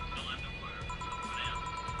always still have to work for someone else.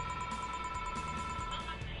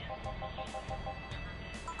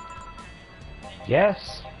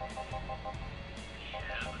 Yes! Yeah,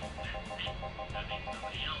 but that makes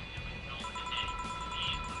somebody else do it all in a day.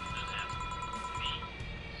 These losers have me.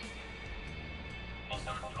 They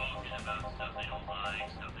start talking about stuff they don't like,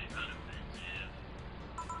 stuff they found offensive.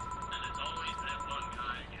 And it's always that one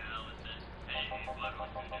guy or gal that says, hey, why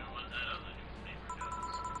don't you do what that other newspaper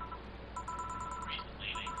does?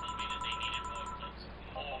 Recently they told me that they needed more clicks.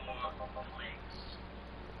 More clicks.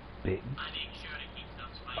 Big, I make sure to keep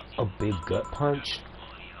stuff spicy. a big gut punch.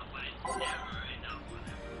 But it's never enough for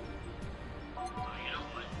them. So you know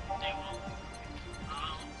what? They won't.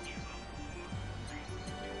 I'll give them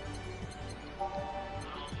more.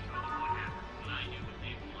 I'll show them what happens when I do what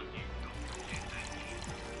they want to do. Don't forget that game.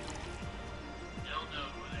 They'll know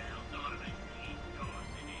who the hell thought of it.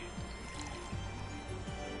 Dawson is.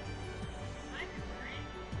 I agree.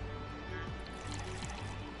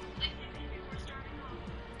 Like maybe we're starting off.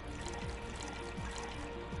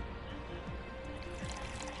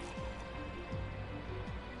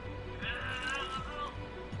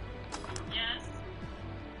 Yes.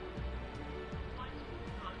 What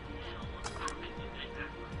the hell happened in that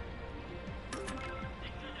background?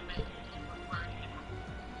 They could have mentioned you were working.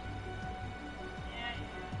 Yeah.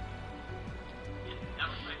 That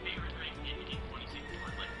was my favorite drink in 2016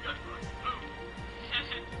 was like gut punch. Boom.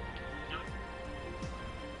 Nope.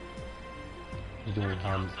 He's doing,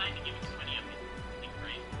 Outside to give me somebody up in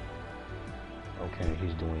grade. okay,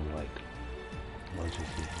 he's doing like, bunch of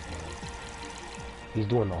people. He's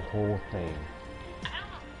doing the whole thing. I don't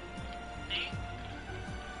know. They...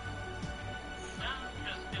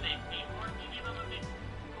 Because do they pay for it to give them a big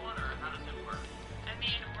one, or how does it work? I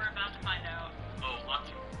mean, we're about to find out. Oh, watch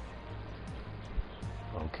it.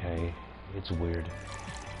 Okay, it's weird.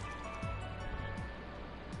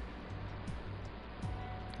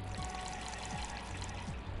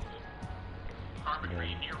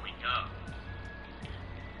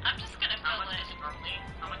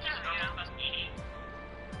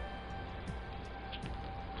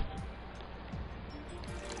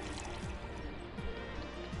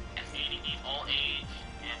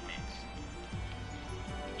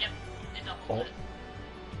 It doubles it.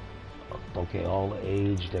 Okay, all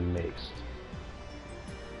aged and mixed.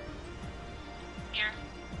 Here.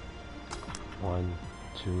 1,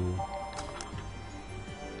 2.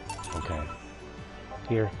 Okay.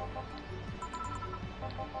 Here.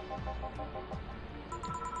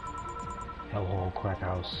 Hellhole, crack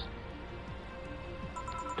house.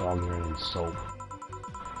 Dog urine and soap.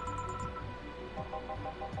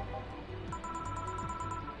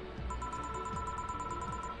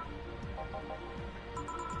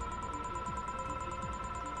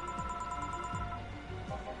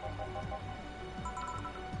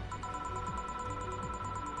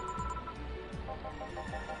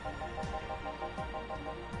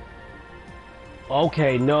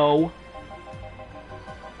 Okay, no.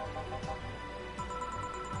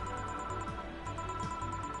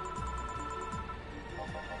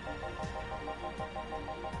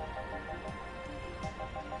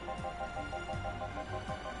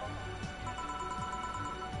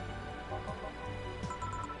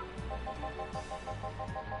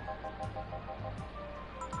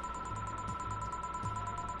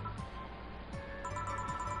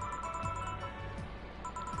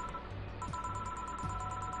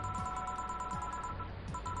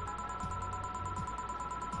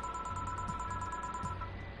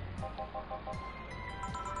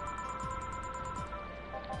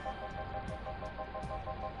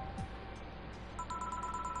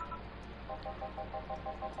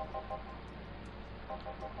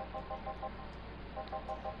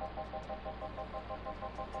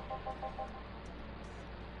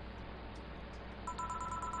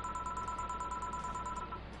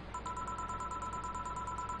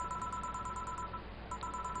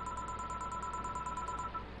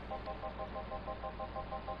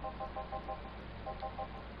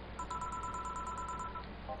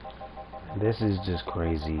 This is just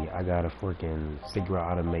crazy. I gotta freaking figure out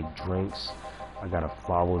how to make drinks. I gotta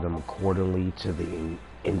follow them accordingly to the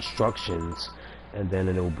instructions, and then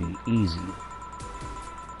it'll be easy.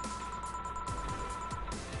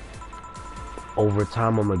 Over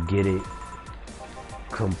time, I'm gonna get it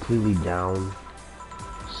completely down,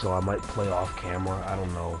 so I might play off camera. I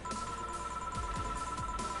don't know.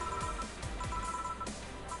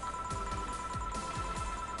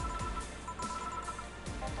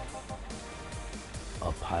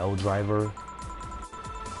 A pile driver.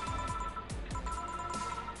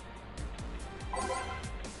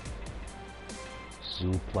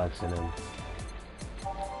 Suplexing him.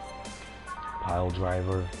 Pile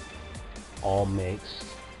driver. All mixed.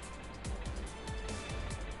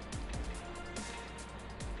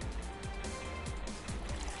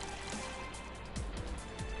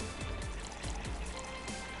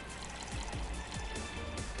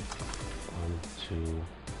 One, two,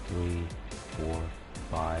 three, 4,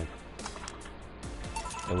 5.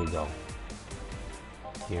 There we go.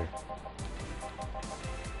 Here.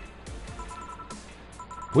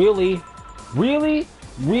 Really? Really?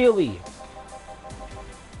 Really?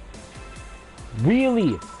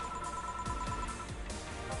 Really?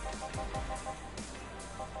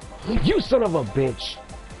 You son of a bitch!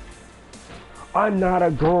 I'm not a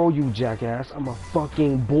girl, you jackass. I'm a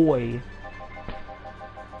fucking boy.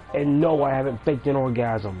 And no, I haven't faked an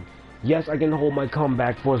orgasm. Yes, I can hold my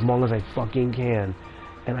comeback for as long as I fucking can.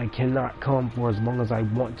 And I cannot come for as long as I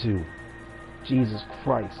want to. Jesus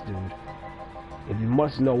Christ, dude. If you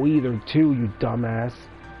must know either, too, you dumbass.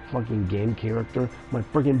 Fucking game character. My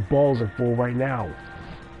freaking balls are full right now.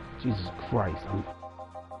 Jesus Christ, I'm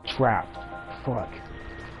trapped. Fuck.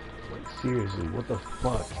 Like, seriously, what the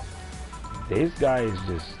fuck? This guy is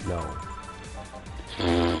just, no.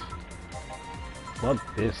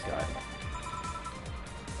 Fuck this guy.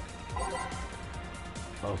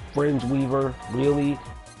 A fringe weaver? Really?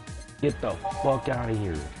 Get the fuck out of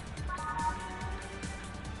here.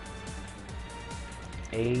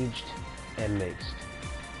 Aged and mixed.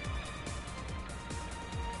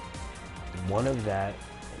 One of that.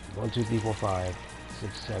 1, 2, 3, 4, 5,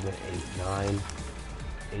 6, 7, 8, 9.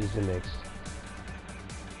 Aged and mixed.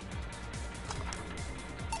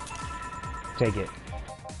 Take it.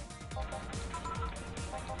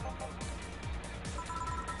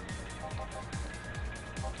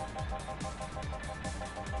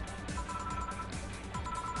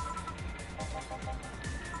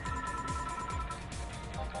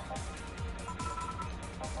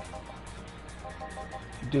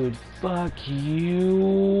 Dude, fuck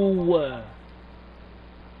you.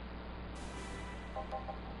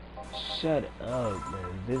 Shut up,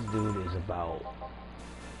 man. This dude is about...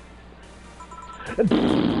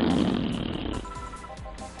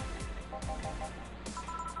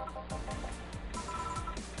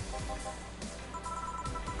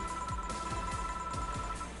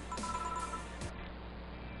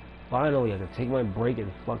 Finally, I can take my break and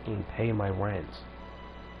fucking pay my rent.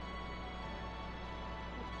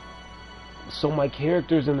 So my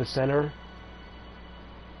character's in the center.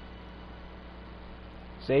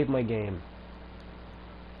 Save my game.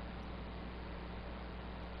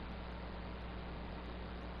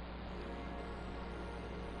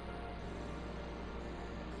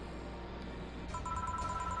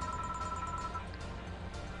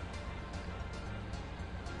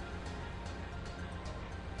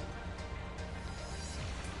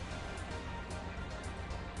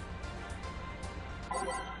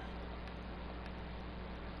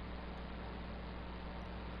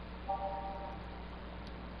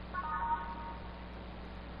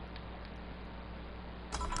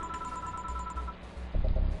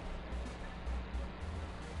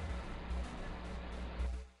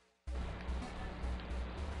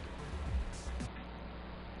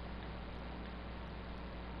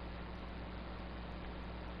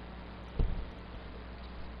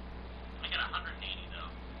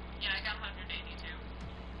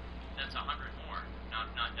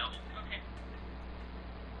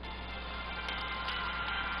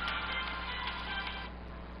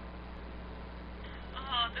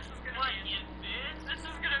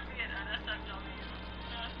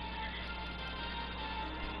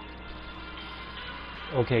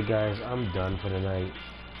 Okay guys, I'm done for the night.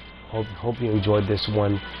 Hope you enjoyed this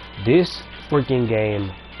one. This freaking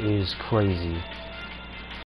game is crazy.